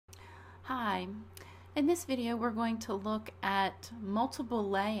Hi, in this video we're going to look at multiple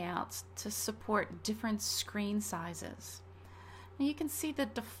layouts to support different screen sizes. Now you can see the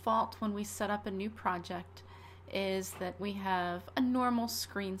default when we set up a new project is that we have a normal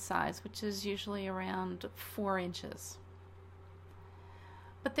screen size, which is usually around 4 inches.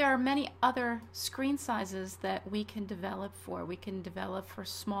 But there are many other screen sizes that we can develop for. We can develop for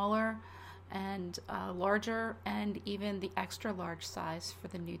smaller and larger, and even the extra large size for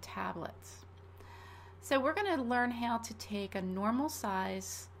the new tablets. So we're going to learn how to take a normal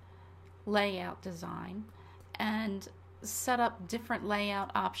size layout design and set up different layout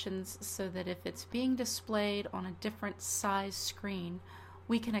options so that if it's being displayed on a different size screen,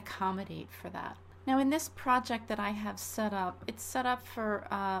 we can accommodate for that. Now in this project that I have set up, it's set up for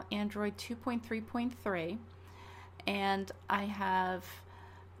Android 2.3.3, and I have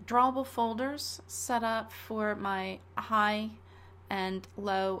drawable folders set up for my high and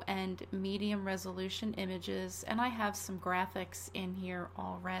low and medium resolution images, and I have some graphics in here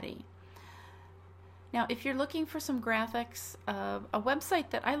already. Now if you're looking for some graphics, a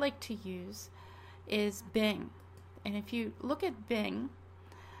website that I like to use is Bing, and if you look at Bing,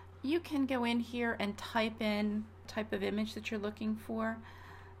 you can go in here and type in the type of image that you're looking for.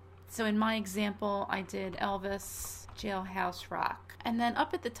 So in my example, I did Elvis Jailhouse Rock. And then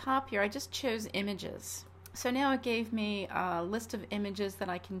up at the top here, I just chose images. So now it gave me a list of images that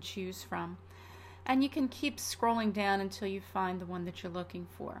I can choose from. And you can keep scrolling down until you find the one that you're looking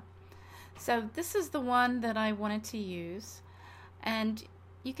for. So this is the one that I wanted to use. And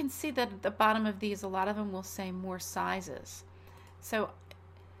you can see that at the bottom of these, a lot of them will say more sizes. So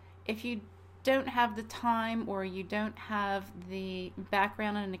if you don't have the time, or you don't have the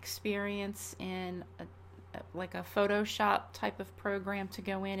background and experience in like a Photoshop type of program to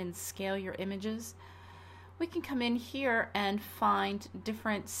go in and scale your images, we can come in here and find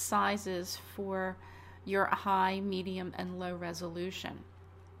different sizes for your high, medium, and low resolution.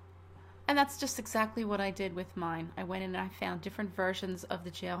 And that's just exactly what I did with mine. I went in and I found different versions of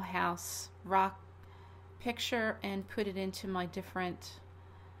the Jailhouse Rock picture and put it into my different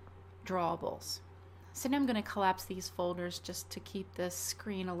drawables. So now I'm going to collapse these folders just to keep this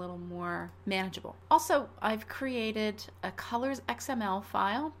screen a little more manageable. Also, I've created a colors XML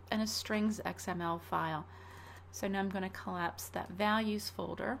file and a strings XML file. So now I'm going to collapse that values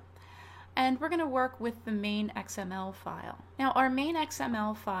folder, and we're going to work with the main.xml file. Now our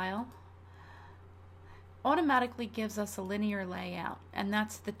main.xml file automatically gives us a linear layout, and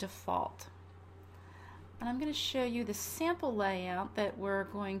that's the default. And I'm going to show you the sample layout that we're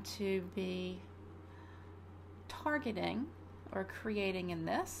going to be targeting or creating in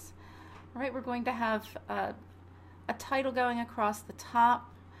this. All right, we're going to have a title going across the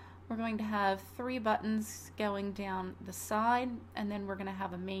top. We're going to have 3 buttons going down the side, and then we're going to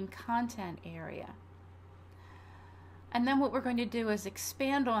have a main content area. And then what we're going to do is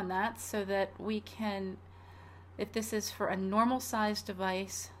expand on that so that we can, if this is for a normal size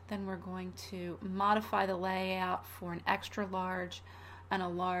device, then we're going to modify the layout for an extra large and a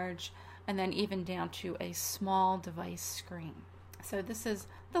large, and then even down to a small device screen. So this is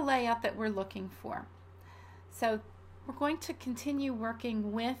the layout that we're looking for. So we're going to continue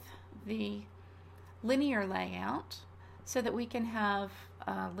working with the linear layout so that we can have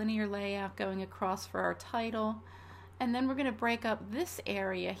a linear layout going across for our title. And then we're going to break up this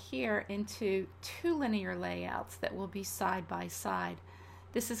area here into 2 linear layouts that will be side by side.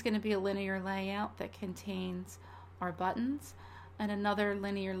 This is going to be a linear layout that contains our buttons, and another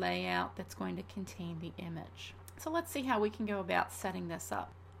linear layout that's going to contain the image. So let's see how we can go about setting this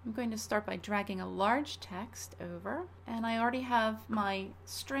up. I'm going to start by dragging a large text over, and I already have my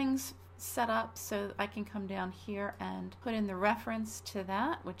strings set up so I can come down here and put in the reference to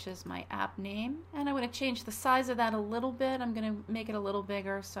that, which is my app name. And I want to change the size of that a little bit. I'm going to make it a little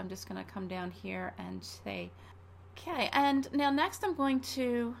bigger, so I'm just going to come down here and say okay. And now next I'm going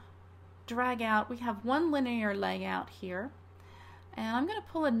to drag out, we have 1 linear layout here, and I'm going to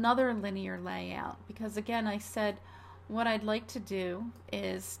pull another linear layout because again I said what I'd like to do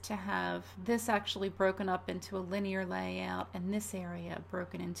is to have this actually broken up into a linear layout and this area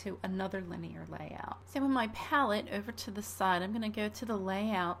broken into another linear layout. So in my palette over to the side, I'm going to go to the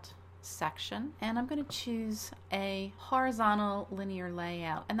layout section, and I'm going to choose a horizontal linear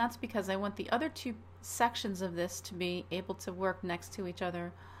layout, and that's because I want the other 2 sections of this to be able to work next to each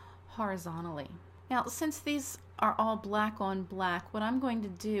other horizontally. Now since these are all black on black, what I'm going to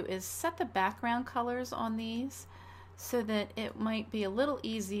do is set the background colors on these so that it might be a little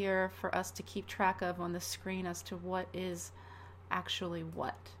easier for us to keep track of on the screen as to what is actually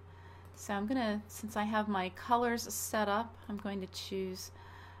what. So I'm going to, since I have my colors set up, I'm going to choose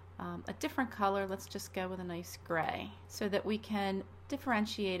a different color. Let's just go with a nice gray so that we can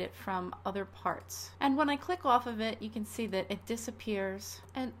differentiate it from other parts. And when I click off of it, you can see that it disappears.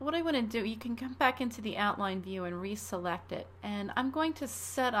 And what I want to do, you can come back into the outline view and reselect it. And I'm going to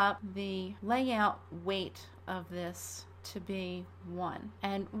set up the layout weight of this to be 1.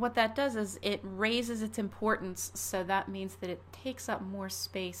 And what that does is it raises its importance, so that means that it takes up more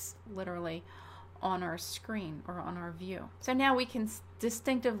space literally on our screen or on our view. So now we can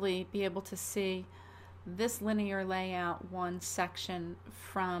distinctively be able to see this linear layout 1 section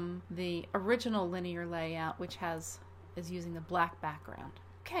from the original linear layout, which is using the black background.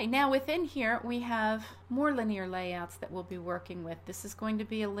 Okay, now within here we have more linear layouts that we'll be working with. This is going to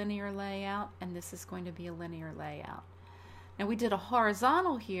be a linear layout, and this is going to be a linear layout. Now we did a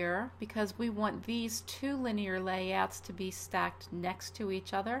horizontal here because we want these 2 linear layouts to be stacked next to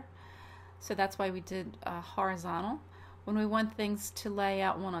each other. So that's why we did a horizontal. When we want things to lay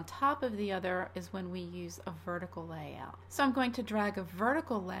out one on top of the other is when we use a vertical layout. So I'm going to drag a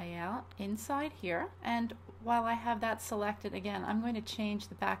vertical layout inside here, and while I have that selected, again, I'm going to change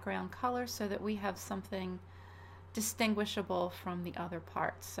the background color so that we have something distinguishable from the other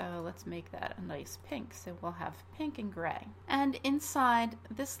parts. So let's make that a nice pink. So we'll have pink and gray. And inside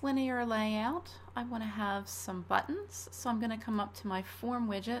this linear layout, I want to have some buttons. So I'm going to come up to my form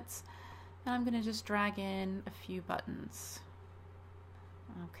widgets, and I'm going to just drag in a few buttons.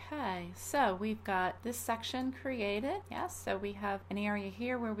 Okay, so we've got this section created. Yes, so we have an area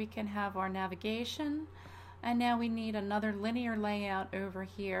here where we can have our navigation. And now we need another linear layout over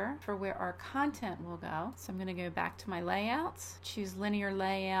here for where our content will go. So I'm going to go back to my layouts, choose linear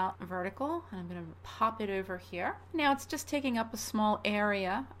layout vertical, and I'm going to pop it over here. Now it's just taking up a small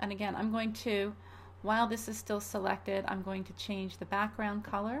area. And again, I'm going to, while this is still selected, I'm going to change the background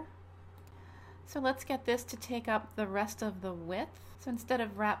color. So let's get this to take up the rest of the width. So instead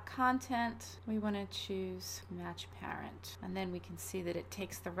of wrap content, we want to choose match parent. And then we can see that it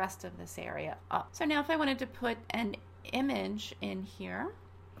takes the rest of this area up. So now if I wanted to put an image in here,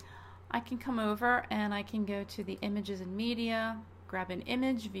 I can come over and I can go to the images and media, grab an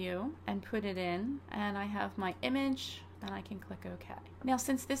image view and put it in. And I have my image and I can click OK. Now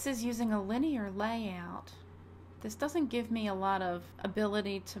since this is using a linear layout, this doesn't give me a lot of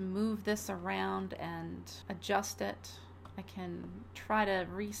ability to move this around and adjust it. I can try to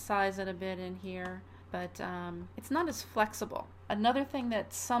resize it a bit in here, but it's not as flexible. Another thing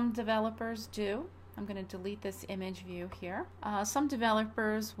that some developers do, I'm going to delete this image view here. Some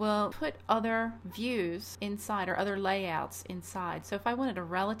developers will put other views inside or other layouts inside. So if I wanted a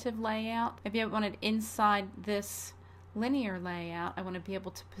relative layout, maybe I wanted inside this linear layout, I want to be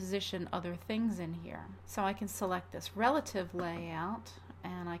able to position other things in here. So I can select this relative layout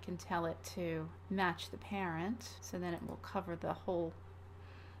and I can tell it to match the parent, so then it will cover the whole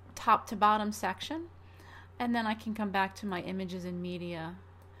top to bottom section. And then I can come back to my images and media,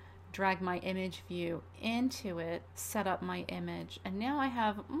 drag my image view into it, set up my image, and now I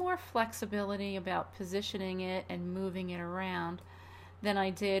have more flexibility about positioning it and moving it around than I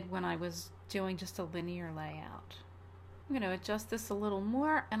did when I was doing just a linear layout. I'm going to adjust this a little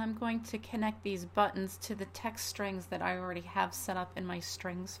more, and I'm going to connect these buttons to the text strings that I already have set up in my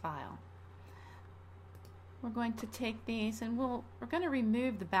strings file. We're going to take these and we're going to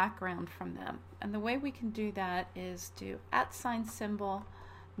remove the background from them. And the way we can do that is do @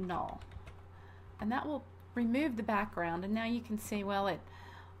 null. And that will remove the background. And now you can see, well, it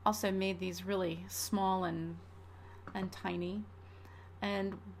also made these really small and tiny.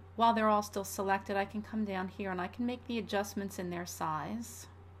 And while they're all still selected, I can come down here and I can make the adjustments in their size.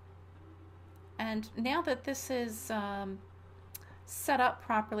 And now that this is set up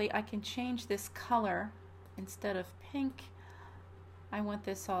properly, I can change this color. Instead of pink, I want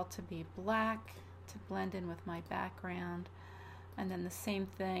this all to be black to blend in with my background. And then the same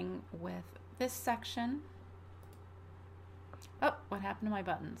thing with this section. Oh, what happened to my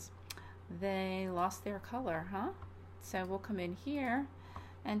buttons? They lost their color, huh? So we'll come in here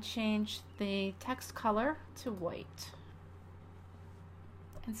and change the text color to white.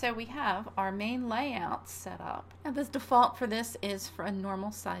 And so we have our main layout set up. Now the default for this is for a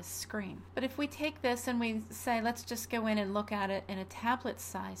normal size screen. But if we take this and we say, let's just go in and look at it in a tablet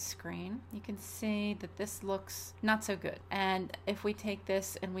size screen, you can see that this looks not so good. And if we take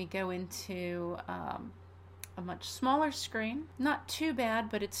this and we go into a much smaller screen, not too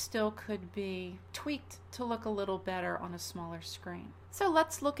bad, but it still could be tweaked to look a little better on a smaller screen. So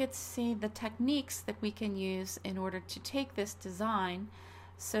let's look at see the techniques that we can use in order to take this design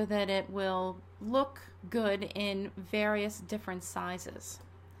so that it will look good in various different sizes.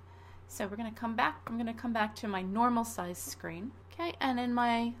 So we're going to come back. I'm going to come back to my normal size screen. Okay, and in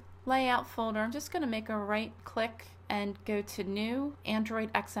my layout folder, I'm just going to make a right click and go to New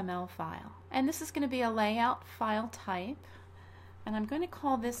Android XML file. And this is going to be a layout file type. And I'm going to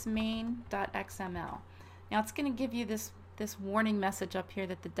call this main.xml. Now it's going to give you this warning message up here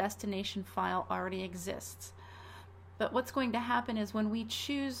that the destination file already exists. But what's going to happen is when we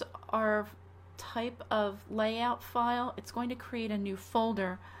choose our type of layout file, it's going to create a new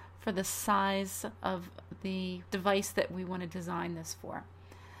folder for the size of the device that we want to design this for.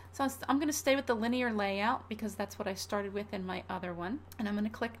 So I'm going to stay with the linear layout because that's what I started with in my other one. And I'm going to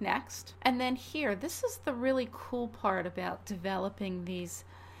click Next. And then here, this is the really cool part about developing these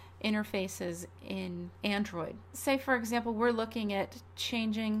interfaces in Android. Say, for example, we're looking at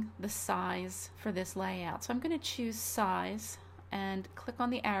changing the size for this layout. So I'm going to choose Size and click on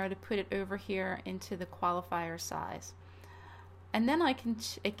the arrow to put it over here into the qualifier size. And then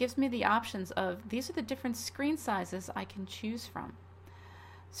it gives me the options of these are the different screen sizes I can choose from.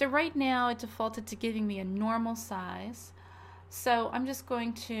 So right now it defaulted to giving me a normal size. So I'm just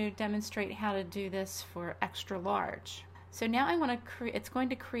going to demonstrate how to do this for extra large. So now I want to it's going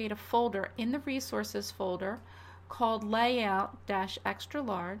to create a folder in the resources folder called layout-extra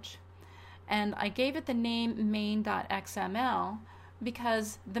large. And I gave it the name main.xml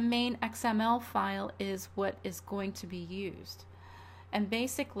because the main.xml file is what is going to be used. And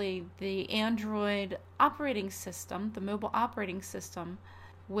basically the Android operating system, the mobile operating system,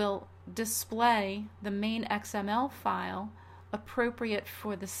 will display the main.xml file appropriate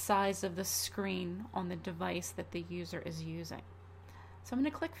for the size of the screen on the device that the user is using. So I'm going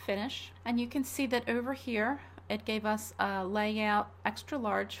to click Finish, and you can see that over here it gave us a layout extra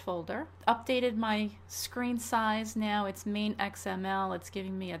large folder. Updated my screen size. Now it's main.xml. It's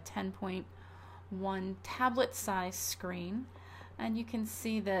giving me a 10.1 tablet size screen, and you can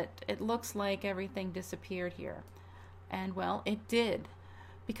see that it looks like everything disappeared here. And well, it did,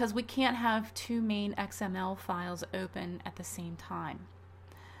 because we can't have two main.xml files open at the same time.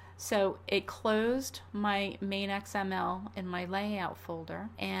 So it closed my main.xml in my layout folder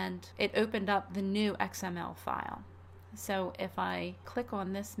and it opened up the new XML file. So if I click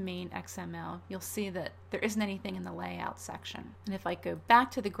on this main.xml, you'll see that there isn't anything in the layout section. And if I go back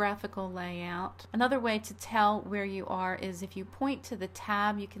to the graphical layout, another way to tell where you are is if you point to the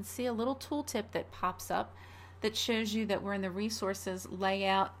tab, you can see a little tooltip that pops up that shows you that we're in the resources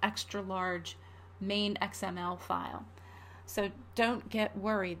layout extra large main.xml file. So don't get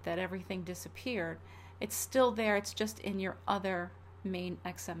worried that everything disappeared. It's still there, it's just in your other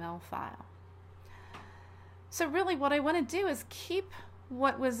main.xml file. So really what I want to do is keep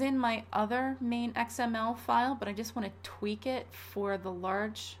what was in my other main.xml file, but I just want to tweak it for the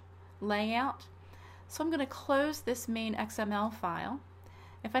large layout. So I'm going to close this main.xml file.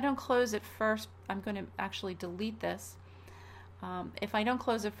 If I don't close it first, I'm going to actually delete this. If I don't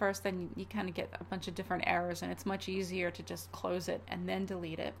close it first, then you kind of get a bunch of different errors, and it's much easier to just close it and then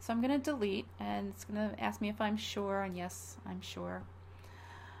delete it. So I'm going to delete, and it's going to ask me if I'm sure, and yes, I'm sure.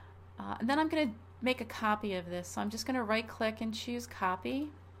 And then I'm going to make a copy of this. So I'm just going to right click and choose copy,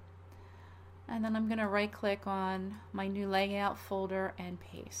 and then I'm going to right click on my new layout folder and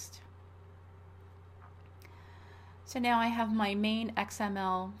paste. So now I have my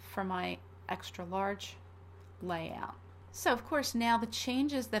main.xml for my extra large layout. So of course now the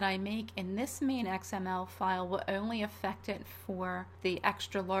changes that I make in this main.xml file will only affect it for the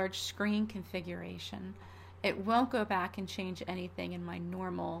extra large screen configuration. It won't go back and change anything in my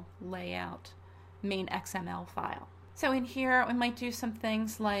normal layout main.xml file. So in here we might do some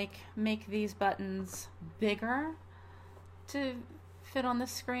things like make these buttons bigger to fit on the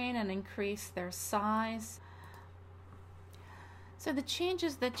screen and increase their size. So the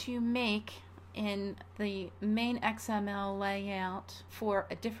changes that you make in the main.xml layout for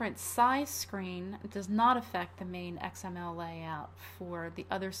a different size screen does not affect the main.xml layout for the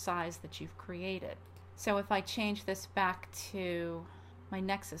other size that you've created. So if I change this back to my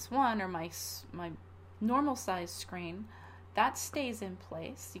Nexus 1 or my normal size screen, that stays in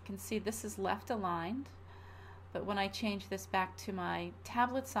place. You can see this is left aligned, but when I change this back to my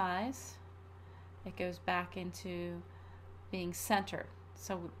tablet size, it goes back into being centered.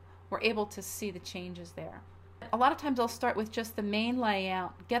 So we're able to see the changes there. A lot of times I'll start with just the main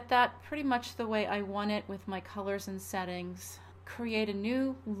layout, get that pretty much the way I want it with my colors and settings, create a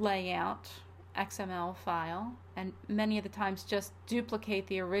new layout XML file, and many of the times just duplicate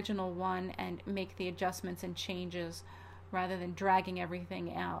the original one and make the adjustments and changes rather than dragging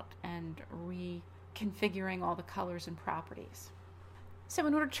everything out and reconfiguring all the colors and properties. So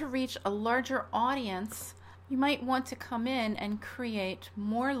in order to reach a larger audience, you might want to come in and create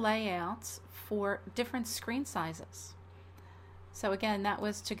more layouts for different screen sizes. So again, that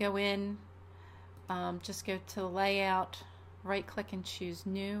was to go in, just go to the layout, right click and choose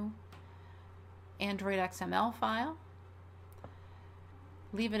new Android XML file.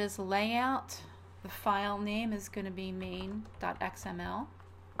 Leave it as layout. The file name is going to be main.xml.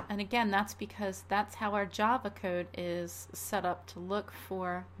 And again, that's because that's how our Java code is set up to look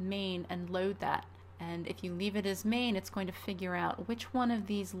for main and load that. And if you leave it as main, it's going to figure out which one of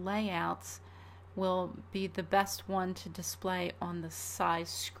these layouts will be the best one to display on the size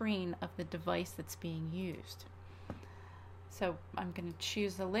screen of the device that's being used. So I'm going to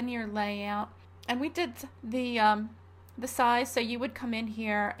choose the linear layout. And we did the size, so you would come in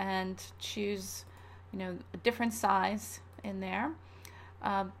here and choose, a different size in there.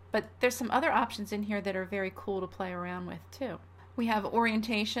 But there's some other options in here that are very cool to play around with too. We have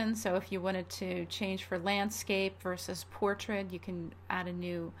orientation, so if you wanted to change for landscape versus portrait, you can add a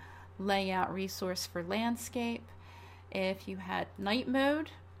new layout resource for landscape. If you had night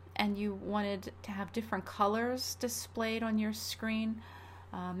mode and you wanted to have different colors displayed on your screen,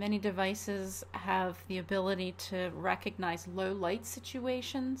 many devices have the ability to recognize low light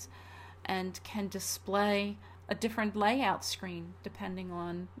situations and can display a different layout screen depending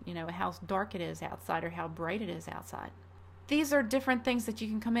on how dark it is outside or how bright it is outside. These are different things that you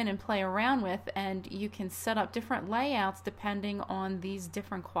can come in and play around with, and you can set up different layouts depending on these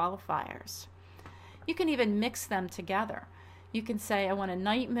different qualifiers. You can even mix them together. You can say I want a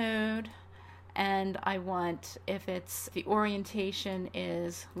night mode, and I want, if the orientation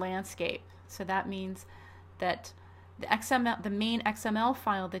is landscape. So that means that the main XML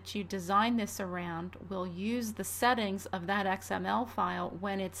file that you design this around will use the settings of that XML file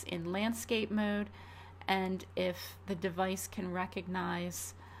when it's in landscape mode, and if the device can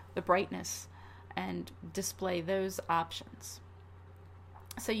recognize the brightness and display those options.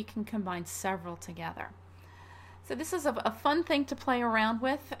 So you can combine several together. So this is a fun thing to play around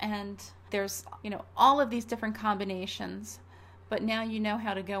with, and there's all of these different combinations, but now you know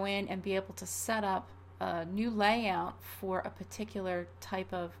how to go in and be able to set up a new layout for a particular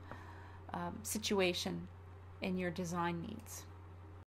type of situation in your design needs.